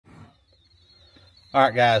All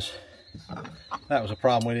right, guys, that was a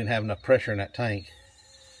problem. We didn't have enough pressure in that tank.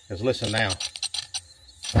 Because listen now.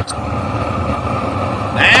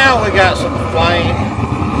 Now we got some flame.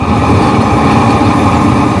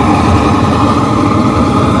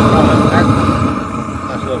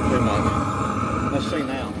 That's a little too much. Let's see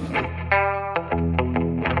now.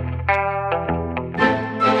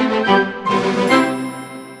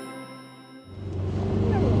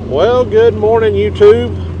 Well, good morning,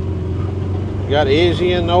 YouTube. Got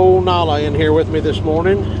Izzy and old Nala in here with me this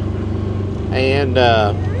morning, and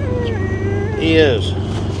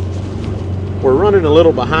we're running a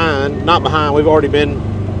little behind. Not behind. We've already been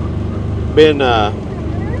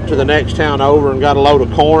to the next town over and got a load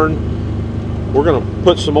of corn. We're gonna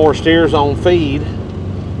put some more steers on feed,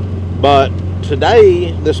 but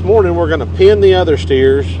this morning we're gonna pin the other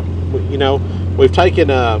steers. You know, we've taken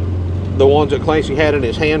the ones that Clancy had in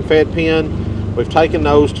his hand-fed pen. We've taken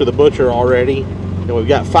those to the butcher already, and we've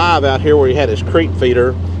got 5 out here where he had his creep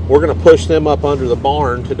feeder. We're going to push them up under the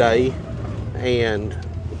barn today and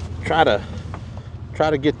try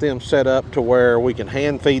to get them set up to where we can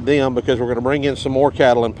hand feed them, because we're going to bring in some more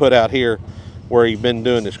cattle and put out here where he's been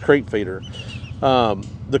doing this creep feeder.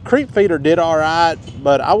 The creep feeder did all right,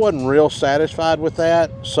 but I wasn't real satisfied with that,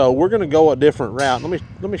 so we're going to go a different route.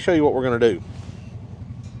 Let me show you what we're going to do.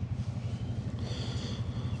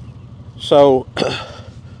 So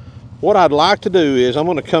what I'd like to do is I'm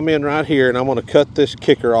going to come in right here and I'm going to cut this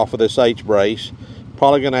kicker off of this H-brace.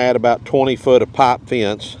 Probably going to add about 20 foot of pipe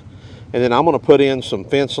fence. And then I'm going to put in some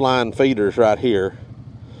fence line feeders right here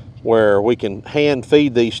where we can hand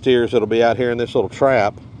feed these steers that'll be out here in this little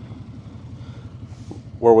trap,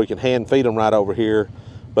 where we can hand feed them right over here,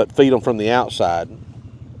 but feed them from the outside.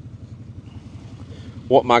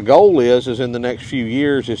 What my goal is in the next few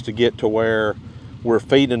years is to get to where we're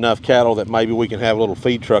feeding enough cattle that maybe we can have a little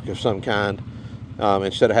feed truck of some kind,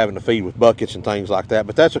 instead of having to feed with buckets and things like that.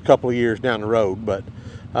 But that's a couple of years down the road. But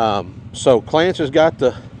so Clance has got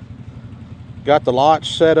the lots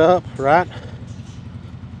set up, right?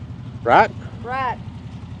 Right.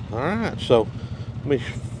 All right. So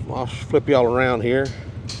I'll flip y'all around here.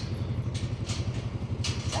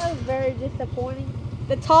 That was very disappointing.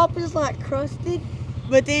 The top is like crusted,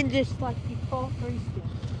 but then just like you fall through.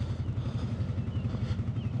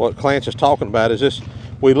 What Clance is talking about is this: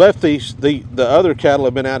 we left the other cattle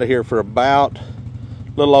have been out of here for about a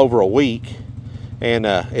little over a week, and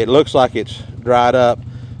it looks like it's dried up,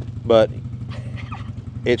 but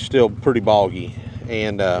it's still pretty boggy.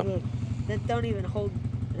 And look, that don't even hold,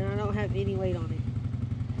 and I don't have any weight on it.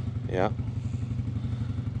 Yeah.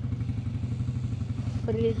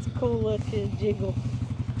 But it's cool looking jiggle.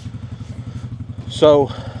 So,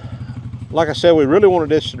 like I said, we really wanted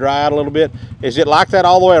this to dry out a little bit. Is it like that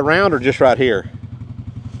all the way around or just right here?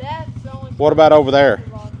 That's the only. What about over there?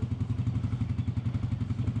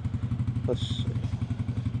 Let's see.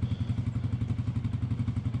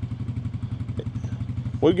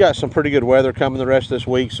 We've got some pretty good weather coming the rest of this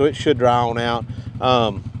week, so it should dry on out.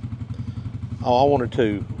 I want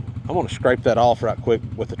to scrape that off right quick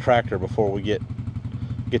with the tractor before we get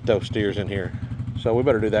those steers in here. So we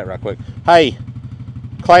better do that right quick. Hey,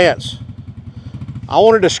 Clance, I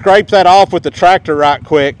wanted to scrape that off with the tractor right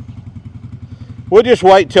quick. We'll just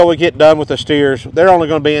wait till we get done with the steers. They're only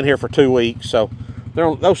going to be in here for 2 weeks, so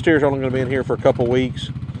those steers are only going to be in here for a couple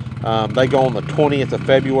weeks. They go on the 20th of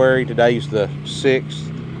February. Today's the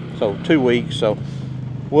 6th, so 2 weeks. So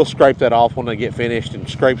we'll scrape that off when they get finished and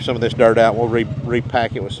scrape some of this dirt out. We'll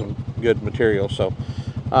repack it with some good material. So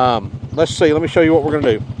let's see. Let me show you what we're going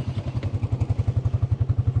to do.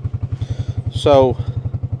 So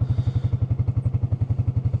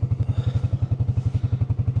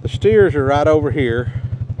the steers are right over here.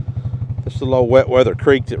 This is the little wet weather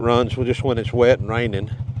creek that runs just when it's wet and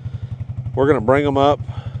raining. We're going to bring them up.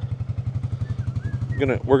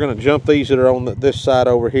 We're going to jump these that are on this side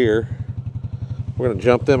over here. We're going to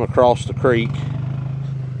jump them across the creek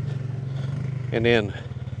and then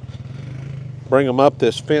bring them up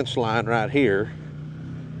this fence line right here,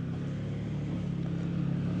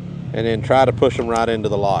 and then try to push them right into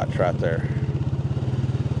the lots right there.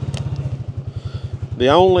 The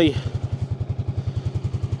only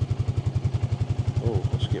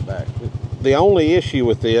issue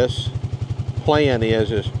with this plan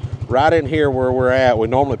is right in here where we're at, we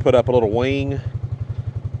normally put up a little wing,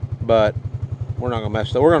 but we're not gonna mess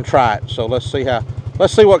with it. We're gonna try it. So let's see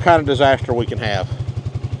what kind of disaster we can have.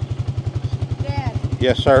 Dad.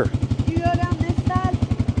 Yes, sir. You go down this side,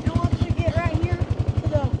 and once you get right here to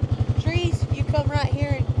the trees, you come right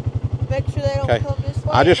here and make sure they don't come this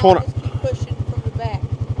way. I just want to keep pushing from the back.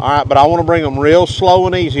 All right, but I want to bring them real slow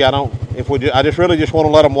and easy. I don't If I just really just want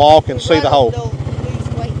to let them walk and see the hole.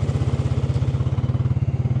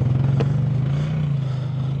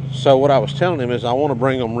 So what I was telling him is I want to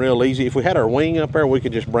bring them real easy. If we had our wing up there, we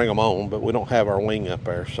could just bring them on, but we don't have our wing up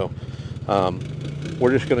there. So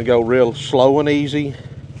we're just going to go real slow and easy,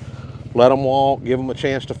 let them walk, give them a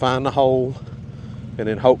chance to find the hole, and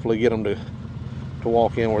then hopefully get them to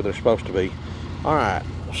walk in where they're supposed to be. All right,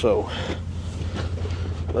 so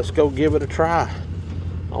let's go give it a try.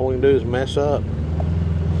 All we can do is mess up.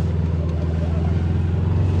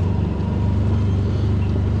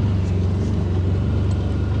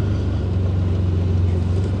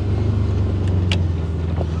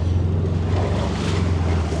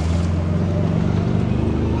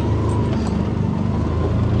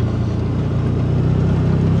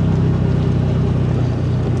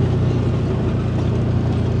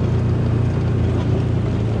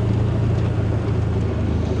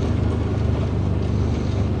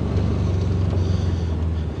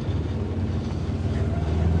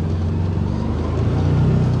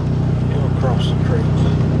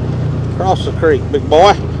 Across the creek, big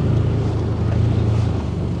boy.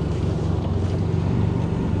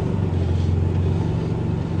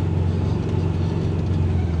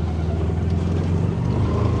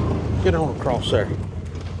 Get on across there.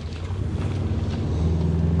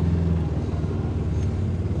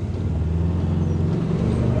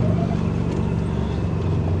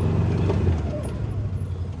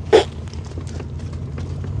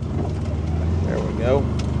 There we go.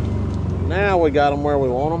 Now we got them where we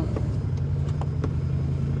want them.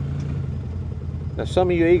 Now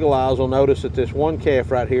some of you eagle eyes will notice that this one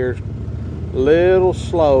calf right here is a little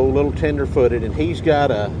slow, a little tender-footed, and he's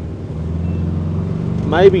got a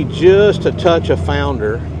maybe just a touch of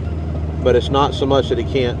founder, but it's not so much that he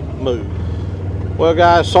can't move. Well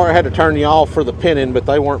guys, sorry I had to turn you off for the pinning, but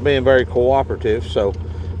they weren't being very cooperative, so turn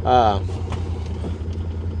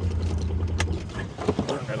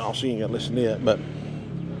that off so you ain't gotta listen to it. But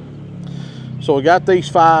so we got these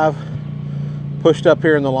 5 pushed up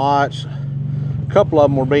here in the lots. A couple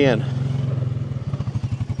of them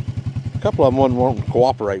won't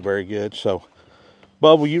cooperate very good. So,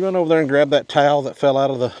 Bub, will you run over there and grab that towel that fell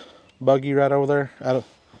out of the buggy right over there,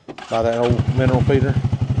 by that old mineral feeder?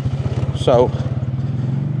 So,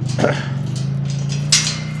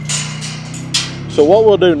 so what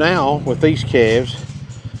we'll do now with these calves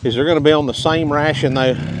is they're going to be on the same ration.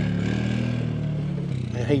 And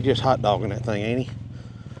he just hot dogging that thing, ain't he?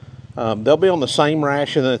 They'll be on the same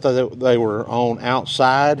ration that they were on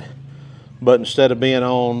outside, but instead of being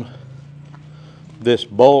on this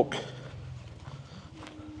bulk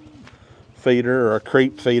feeder or a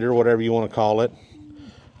creep feeder, whatever you want to call it,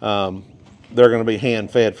 they're going to be hand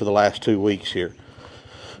fed for the last 2 weeks here.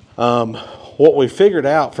 What we figured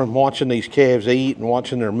out from watching these calves eat and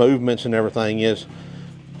watching their movements and everything is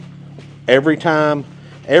every time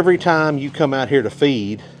you come out here to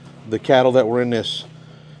feed the cattle that were in this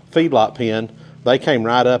feedlot pen, they came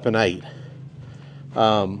right up and ate.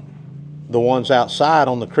 The ones outside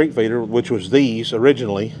on the creek feeder, which was these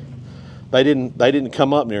originally, they didn't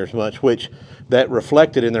come up near as much, which that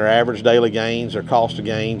reflected in their average daily gains, their cost of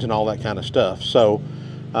gains, and all that kind of stuff. So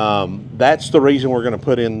that's the reason we're going to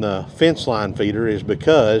put in the fence line feeder, is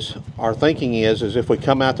because our thinking is if we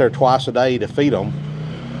come out there twice a day to feed them,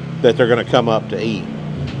 that they're going to come up to eat.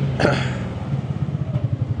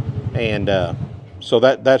 And so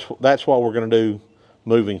that's what we're going to do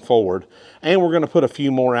moving forward. And we're going to put a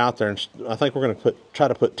few more out there. And I think we're going to try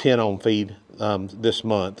to put 10 on feed this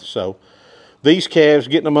month. So these calves,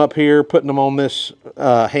 getting them up here, putting them on this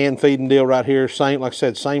hand feeding deal right here, same, like I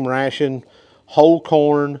said, same ration, whole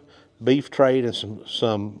corn, beef trade, and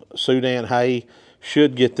some Sudan hay,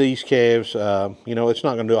 should get these calves. You know, it's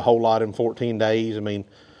not going to do a whole lot in 14 days. I mean,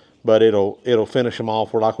 but it'll finish them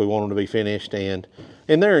off like we want them to be finished, and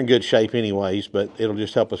they're in good shape anyways, but it'll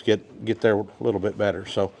just help us get there a little bit better.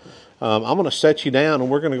 So I'm going to set you down, and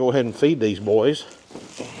we're going to go ahead and feed these boys.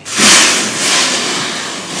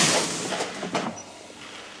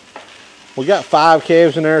 We got 5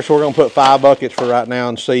 calves in there, so we're going to put 5 buckets for right now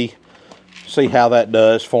and see how that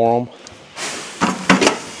does for them.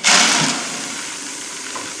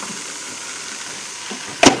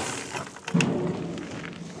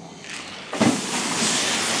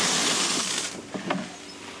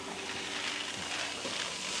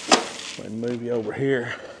 Move you over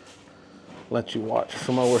here, let you watch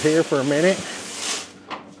from over here for a minute.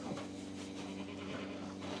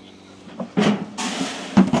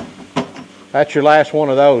 That's your last one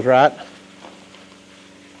of those, right?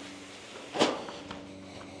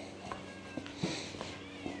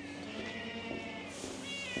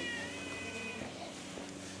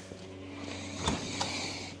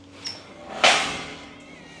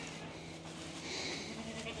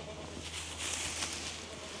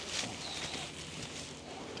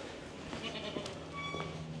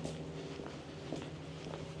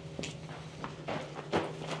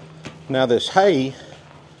 Now this hay,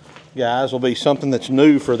 guys, will be something that's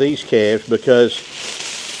new for these calves because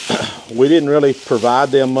we didn't really provide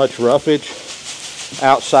them much roughage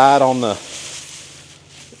outside on the,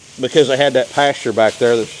 because they had that pasture back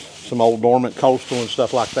there. There's some old dormant coastal and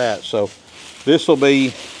stuff like that. So this will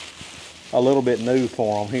be a little bit new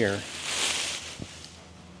for them here.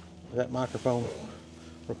 Is that microphone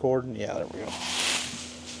recording? Yeah, there we go.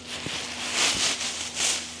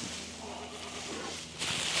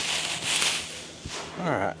 All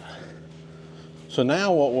right, so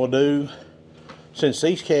now what we'll do, since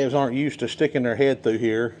these calves aren't used to sticking their head through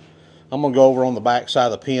here, I'm gonna go over on the back side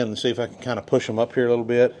of the pen and see if I can kind of push them up here a little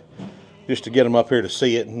bit, just to get them up here to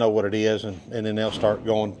see it and know what it is, and then they'll start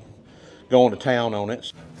going to town on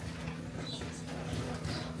it.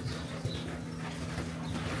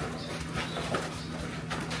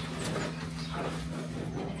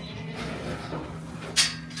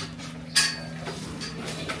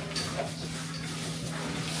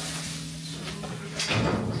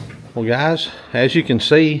 Well, guys, as you can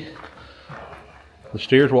see, the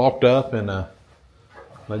steers walked up and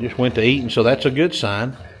they just went to eating, so that's a good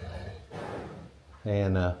sign.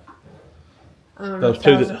 And those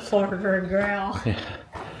two that fart or a growl.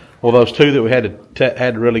 Well, those two that we had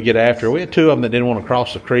to really get after, we had two of them that didn't want to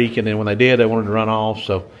cross the creek, and then when they did, they wanted to run off.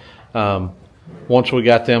 So once we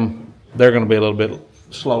got them, they're going to be a little bit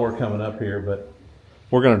slower coming up here, but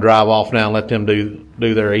we're going to drive off now and let them do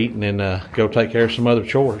their eating and go take care of some other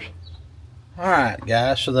chores. All right,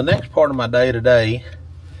 guys, so the next part of my day today,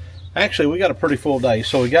 actually we got a pretty full day.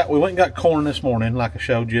 So we went and got corn this morning, like I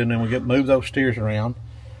showed you, and then we moved those steers around,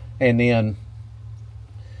 and then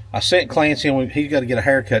I sent Clancy, and he's got to get a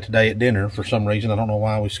haircut today at dinner for some reason. I don't know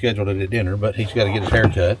why we scheduled it at dinner, but he's got to get his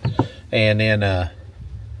haircut. And then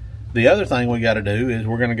the other thing we got to do is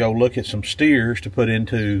we're going to go look at some steers to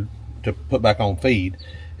put back on feed.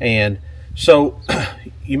 And so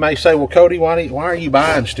you may say, well, Cody, why are you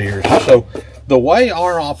buying steers? So the way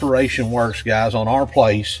our operation works, guys, on our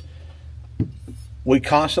place, we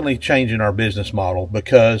constantly changing our business model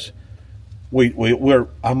because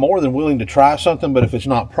I'm more than willing to try something, but if it's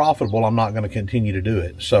not profitable, I'm not going to continue to do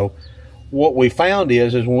it. So what we found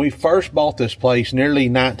is when we first bought this place nearly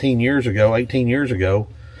 18 years ago,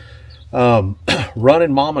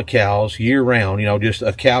 running mama cows year round, you know, just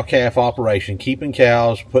a cow-calf operation, keeping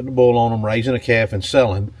cows, putting a bull on them, raising a calf, and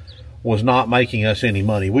selling, was not making us any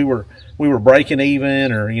money. We were breaking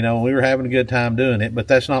even, or, you know, we were having a good time doing it, but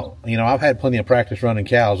that's not, you know, I've had plenty of practice running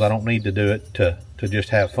cows. I don't need to do it to just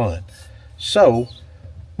have fun. So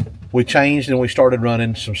we changed and we started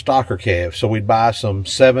running some stocker calves. So we'd buy some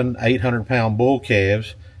 700-800 pound bull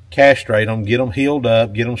calves, castrate them, get them healed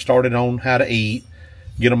up, get them started on how to eat,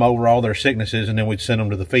 get them over all their sicknesses, and then we'd send them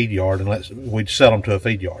to the feed yard and we'd sell them to a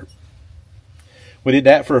feed yard. We did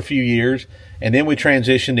that for a few years, and then we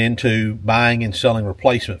transitioned into buying and selling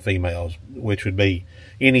replacement females, which would be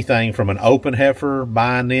anything from an open heifer,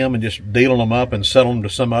 buying them and just dealing them up and selling them to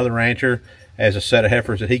some other rancher as a set of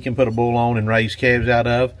heifers that he can put a bull on and raise calves out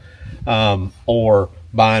of, or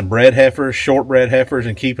buying bred heifers, short bred heifers,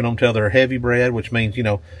 and keeping them till they're heavy bred, which means, you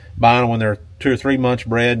know, buying them when they're 2 or 3 months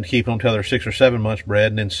bred and keeping them till they're 6 or 7 months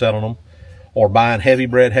bred and then selling them, or buying heavy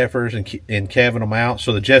bred heifers and calving them out.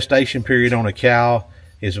 So the gestation period on a cow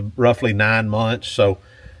is roughly 9 months. So,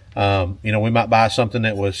 you know, we might buy something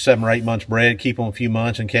that was 7 or 8 months bred, keep them a few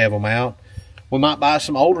months and calve them out. We might buy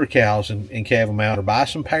some older cows and calve them out, or buy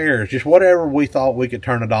some pairs, just whatever we thought we could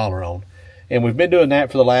turn a dollar on. And we've been doing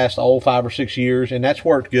that for the last 5 or 6 years, and that's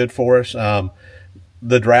worked good for us.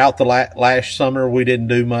 The drought last summer, we didn't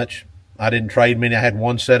do much. I didn't trade many. I had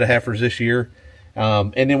 1 set of heifers this year.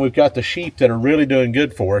 And then we've got the sheep that are really doing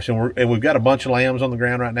good for us, and we've got a bunch of lambs on the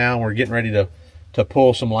ground right now, and we're getting ready to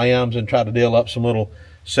pull some lambs and try to deal up some little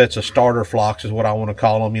sets of starter flocks is what I want to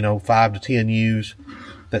call them, you know, 5 to 10 ewes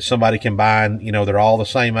that somebody can buy, and, you know, they're all the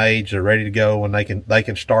same age, they're ready to go, and they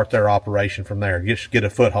can start their operation from there, just get a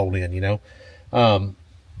foothold in, you know.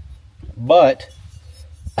 But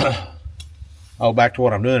back to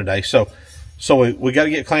what I'm doing today. So we got to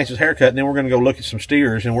get Clancy's haircut, and then we're going to go look at some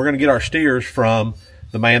steers, and we're going to get our steers from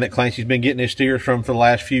the man that Clancy's been getting his steers from for the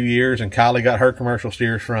last few years, and Kylie got her commercial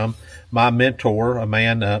steers from. My mentor, a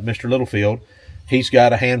man, Mr. Littlefield, he's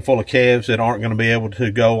got a handful of calves that aren't going to be able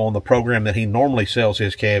to go on the program that he normally sells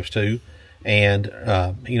his calves to, and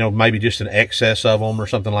you know, maybe just an excess of them or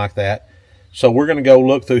something like that. So we're going to go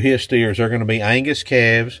look through his steers. They're going to be Angus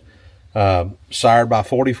calves, sired by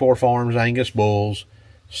 44 Farms Angus bulls,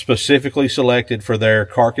 specifically selected for their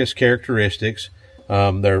carcass characteristics,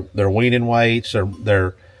 their weaning weights,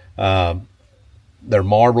 their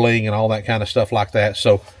marbling and all that kind of stuff like that.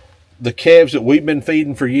 So the calves that we've been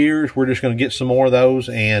feeding for years, we're just going to get some more of those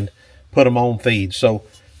and put them on feed. So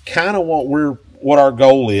kind of what our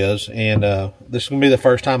goal is, and this is going to be the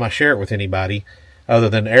first time I share it with anybody other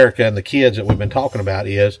than Erica and the kids that we've been talking about,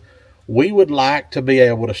 is we would like to be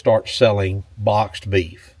able to start selling boxed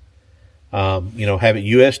beef. Have it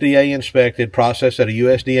USDA inspected, processed at a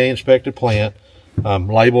USDA inspected plant,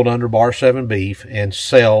 labeled under Bar 7 beef, and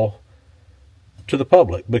sell to the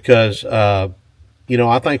public, because I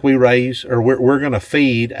think we're going to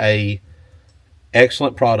feed a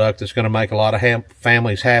excellent product that's going to make a lot of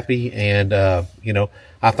families happy, and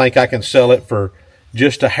I think I can sell it for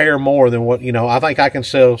just a hair more than what I think I can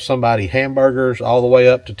sell somebody hamburgers all the way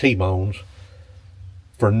up to T-bones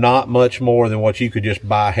for not much more than what you could just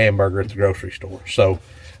buy a hamburger at the grocery store. So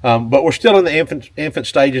but we're still in the infant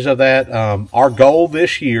stages of that. Our goal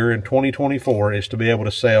this year in 2024 is to be able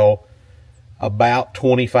to sell about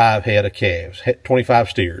 25 head of calves, 25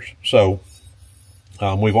 steers. So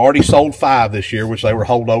we've already sold 5 this year, which they were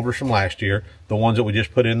holdovers from last year, the ones that we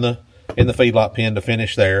just put in the feedlot pen to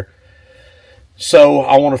finish there. So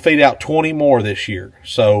I want to feed out 20 more this year.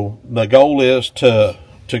 So the goal is to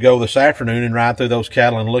go this afternoon and ride through those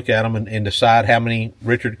cattle and look at them and decide how many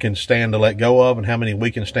Richard can stand to let go of and how many we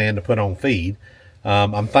can stand to put on feed.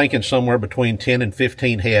 I'm thinking somewhere between 10 and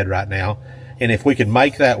 15 head right now. And if we can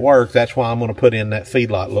make that work, that's why I'm going to put in that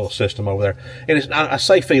feedlot little system over there. And I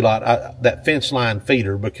say feedlot, that fence line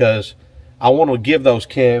feeder, because I want to give those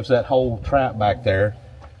calves that whole trap back there,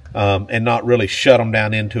 and not really shut them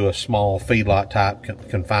down into a small feedlot type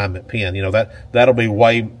confinement pen. That'll be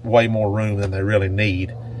way more room than they really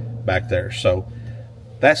need back there. So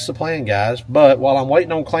that's the plan, guys. But while I'm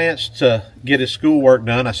waiting on Clarence to get his schoolwork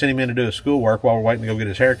done, I sent him in to do his schoolwork while we're waiting to go get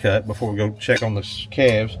his hair cut before we go check on the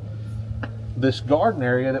calves. This garden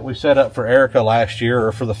area that we set up for Erica last year,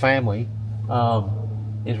 or for the family,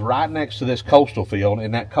 is right next to this coastal field,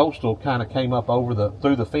 and that coastal kind of came up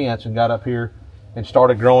through the fence and got up here and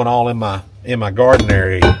started growing all in my garden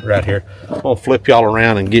area right here. I'm gonna flip y'all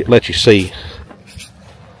around and let you see.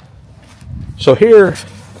 So here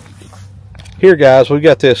guys, we've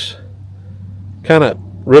got this kind of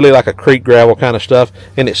really like a creek gravel kind of stuff,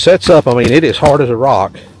 and it sets up, I mean, it is hard as a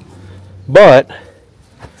rock, but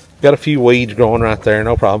got a few weeds growing right there,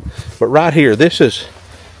 no problem. But right here, this is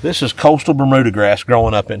coastal Bermuda grass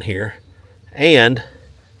growing up in here, and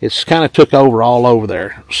it's kind of took over all over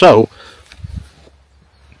there. So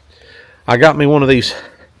I got me one of these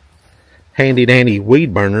handy dandy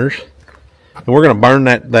weed burners, and we're going to burn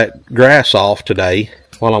that grass off today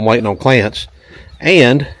while I'm waiting on Clarence,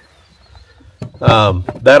 and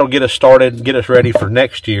that'll get us started, get us ready for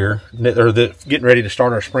next year, or getting ready to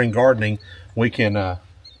start our spring gardening. We can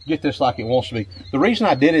get this like it wants to be. The reason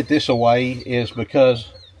I did it this way is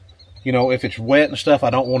because, if it's wet and stuff, I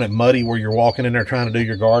don't want it muddy where you're walking in there trying to do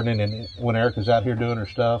your gardening, and when Erica's out here doing her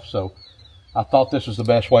stuff. So I thought this was the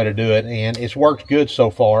best way to do it, and it's worked good so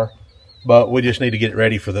far, but we just need to get it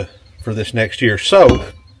ready for this next year. So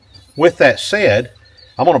with that said,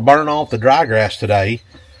 I'm going to burn off the dry grass today,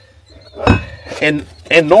 and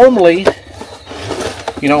normally,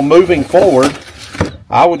 moving forward,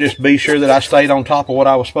 I would just be sure that I stayed on top of what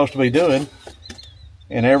I was supposed to be doing,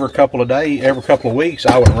 and every couple of weeks,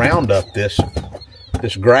 I would round up this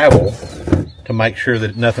gravel to make sure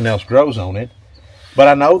that nothing else grows on it. But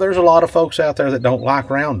I know there's a lot of folks out there that don't like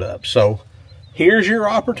Roundup. So here's your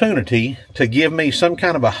opportunity to give me some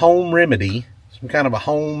kind of a home remedy, some kind of a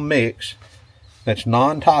home mix that's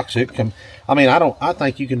non-toxic. I mean, I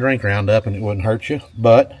think you can drink Roundup and it wouldn't hurt you.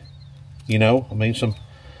 But,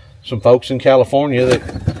 some folks in California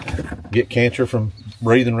that get cancer from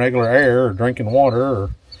breathing regular air or drinking water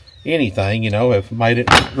or anything, have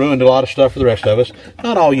ruined a lot of stuff for the rest of us.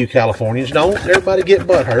 Not all you Californians. Don't everybody get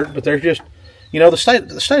butt hurt, but there's just, the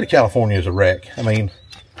state of California is a wreck. I mean,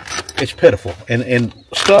 it's pitiful, and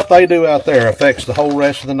stuff they do out there affects the whole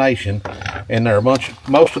rest of the nation, and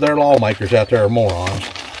most of their lawmakers out there are morons.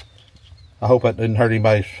 I hope that didn't hurt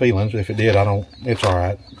anybody's feelings. If it did, it's all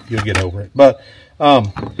right. You'll get over it. But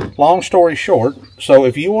long story short, so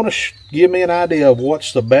if you want to give me an idea of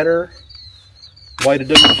what's the better way to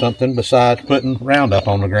do something besides putting Roundup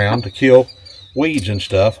on the ground to kill weeds and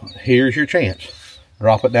stuff, here's your chance.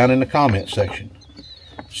 Drop it down in the comment section.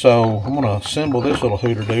 So I'm going to assemble this little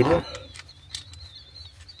hooter doodler.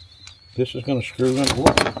 This is going to screw in.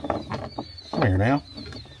 Come here now.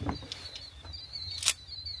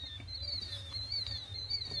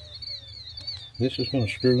 This is going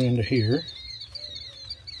to screw into here,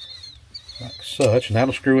 like such, and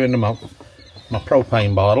that'll screw into my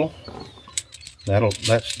propane bottle.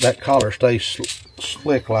 That collar stays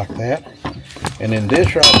slick like that. And then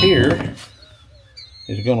this right here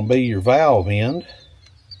is going to be your valve end.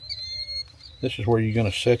 This is where you're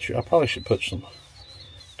going to set your, I probably should put some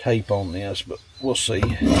tape on this, but we'll see.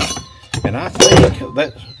 And I think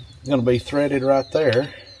that's going to be threaded right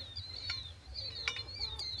there.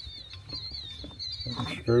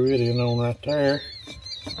 Screw it in on right there.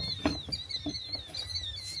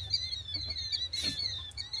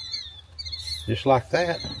 Just like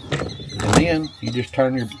that. And then you just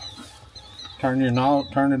turn it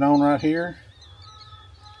on right here.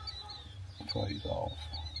 Which way's off?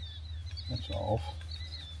 That's off.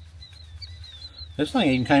 This thing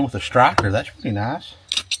even came with a striker. That's pretty nice.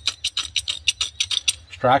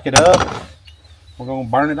 Strike it up. We're gonna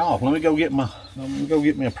burn it off. Let me go get me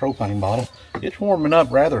a propane bottle. It's warming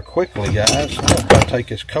up rather quickly, guys. I'll probably take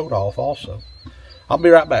this coat off also. I'll be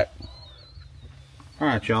right back. All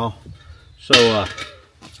right, y'all. So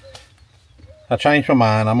I changed my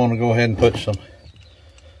mind. I'm gonna go ahead and put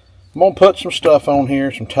some stuff on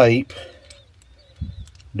here, some tape.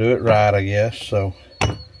 Do it right, I guess. So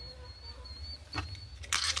I'm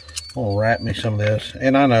gonna wrap me some of this.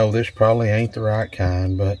 And I know this probably ain't the right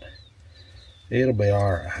kind, but it'll be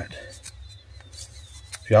all right.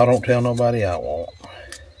 If y'all don't tell nobody, I won't.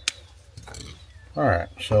 All right,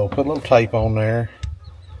 so put a little tape on there.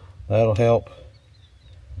 That'll help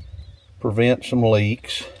prevent some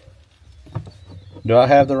leaks. Do I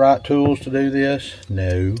have the right tools to do this?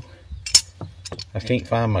 No. I can't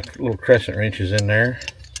find my little crescent wrenches in there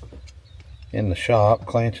in the shop.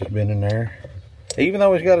 Clance has been in there. Even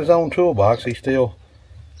though he's got his own toolbox, he still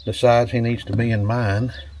decides he needs to be in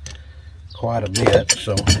mine quite a bit.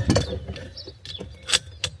 So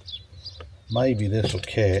maybe this will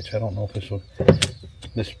catch. I don't know if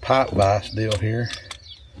this pipe vise deal here.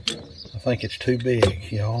 I think it's too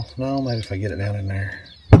big, y'all. No, maybe if I get it down in there.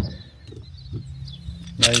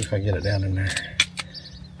 Maybe if I get it down in there.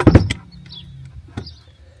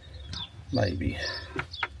 Maybe.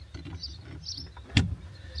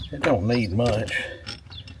 It don't need much.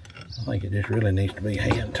 I think it just really needs to be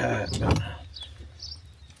hand tight, but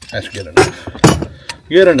that's good enough.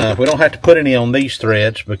 Good enough. We don't have to put any on these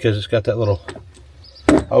threads because it's got that little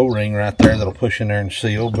O-ring right there that'll push in there and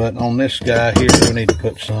seal. But on this guy here, we need to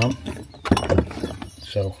put some.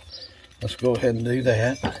 So let's go ahead and do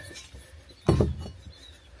that.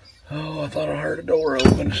 Oh, I thought I heard a door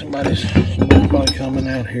open. Somebody's probably coming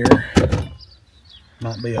out here.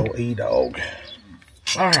 Might be old E-Dog.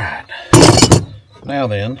 Alright. Now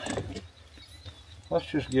then, let's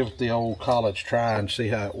just give it the old college try and see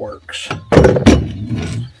how it works.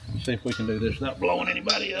 See if we can do this without blowing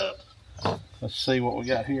anybody up. Let's see what we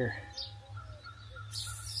got here.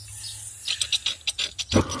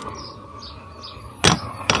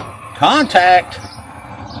 Contact!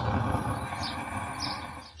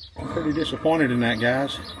 I'm pretty disappointed in that,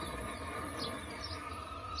 guys.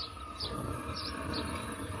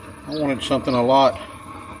 I wanted something a lot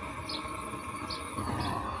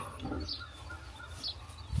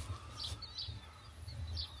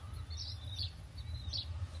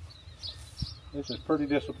This is pretty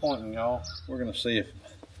disappointing, y'all. We're gonna see if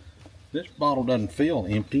this bottle doesn't feel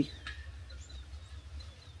empty.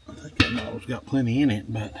 I think that bottle's got plenty in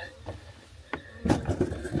it, but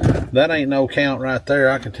that ain't no count right there,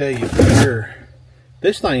 I can tell you for sure.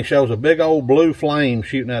 This thing shows a big old blue flame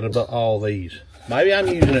shooting out of all these. Maybe I'm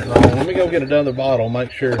using it wrong. Let me go get another bottle,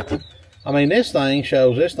 make sure. I mean, this thing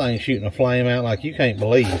shows this thing shooting a flame out like you can't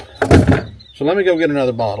believe. So let me go get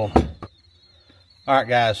another bottle. All right,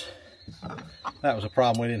 guys. That was a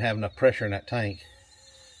problem. We didn't have enough pressure in that tank.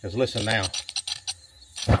 Because listen now.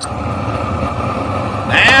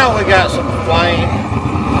 Now we got some flame.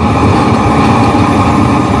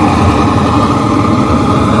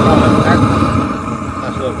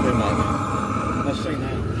 That's a little too much. Let's see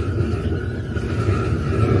now.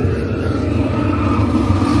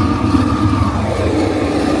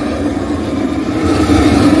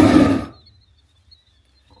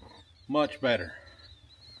 Much better.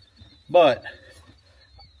 But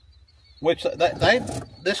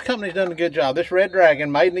this company's done a good job. This Red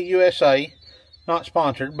Dragon, made in the USA, not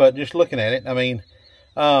sponsored, but just looking at it, I mean,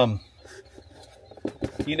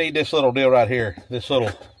 you need this little deal right here, this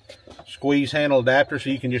little squeeze handle adapter,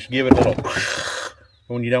 so you can just give it a little,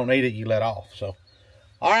 when you don't need it, you let off. So,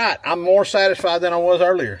 all right, I'm more satisfied than I was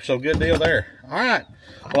earlier, so good deal there. All right,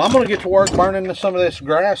 well, I'm going to get to work burning some of this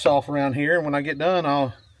grass off around here, and when I get done,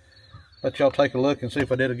 I'll let y'all take a look and see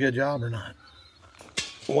if I did a good job or not.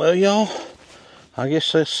 Well, y'all, I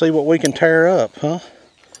guess let's see what we can tear up, huh?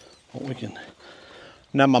 What we can.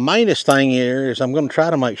 Now, my mainest thing here is I'm going to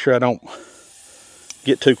try to make sure I don't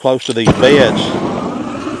get too close to these beds.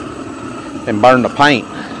 and burn the paint.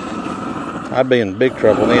 I'd be in big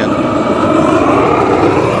trouble then.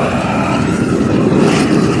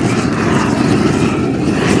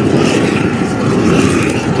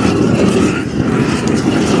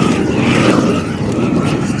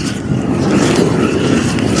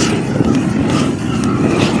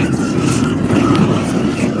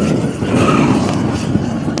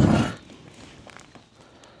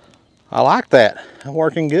 I like that. I'm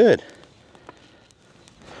working good.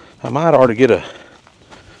 I might ought to get a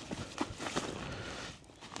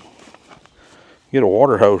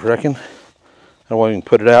water hose, reckon. That way we can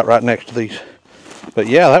put it out right next to these. But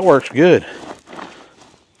yeah, that works good.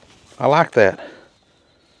 I like that.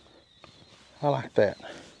 I like that.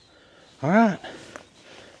 All right.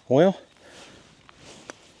 Well,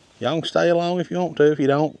 y'all can stay along if you want to. If you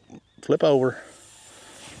don't, flip over.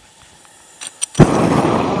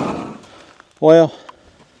 Well,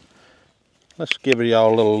 let's give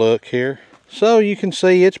y'all a little look here. So you can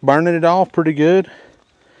see it's burning it off pretty good.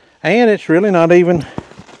 And it's really not even,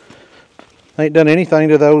 ain't done anything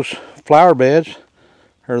to those flower beds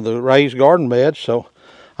or the raised garden beds. So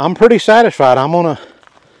I'm pretty satisfied. I'm gonna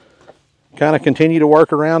kind of continue to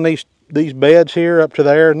work around these beds here up to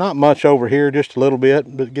there. Not much over here, just a little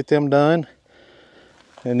bit, but get them done.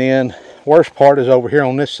 And then worst part is over here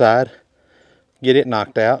on this side. Get it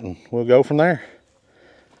knocked out and we'll go from there.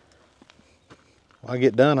 When I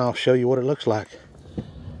get done, I'll show you what it looks like.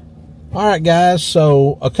 All right, guys,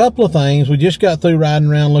 so a couple of things. We just got through riding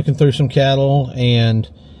around looking through some cattle, and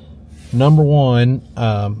number one,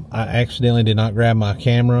 I accidentally did not grab my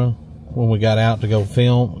camera when we got out to go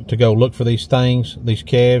film, to go look for these things, these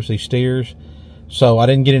calves, these steers. So I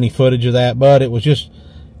didn't get any footage of that, but it was just,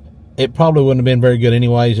 it probably wouldn't have been very good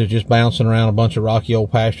anyways. It was just bouncing around a bunch of rocky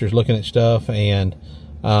old pastures looking at stuff. And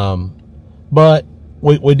but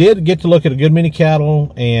we did get to look at a good many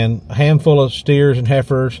cattle and a handful of steers and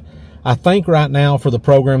heifers. I think right now for the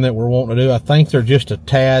program that we're wanting to do, I think they're just a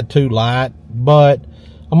tad too light, but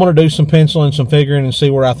I'm going to do some penciling, some figuring, and see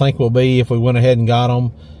where I think we'll be if we went ahead and got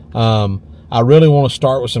them. I really want to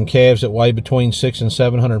start with some calves that weigh between 600 and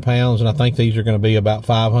 700 pounds, and I think these are going to be about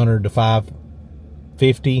 500 to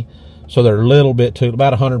 550. So they're a little bit too,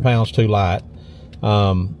 about 100 pounds too light.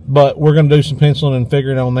 But we're going to do some penciling and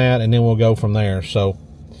figuring on that, and then we'll go from there. So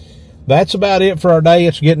that's about it for our day.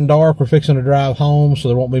 It's getting dark. We're fixing to drive home, so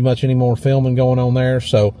there won't be much any more filming going on there.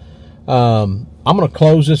 So I'm going to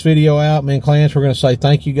close this video out. Me and Clarence, we're going to say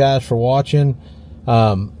thank you guys for watching.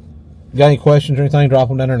 Got any questions or anything, drop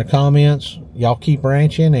them down there in the comments. Y'all keep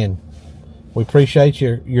ranching, and we appreciate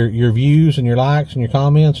your views and your likes and your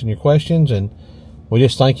comments and your questions, and we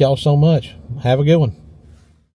just thank y'all so much. Have a good one.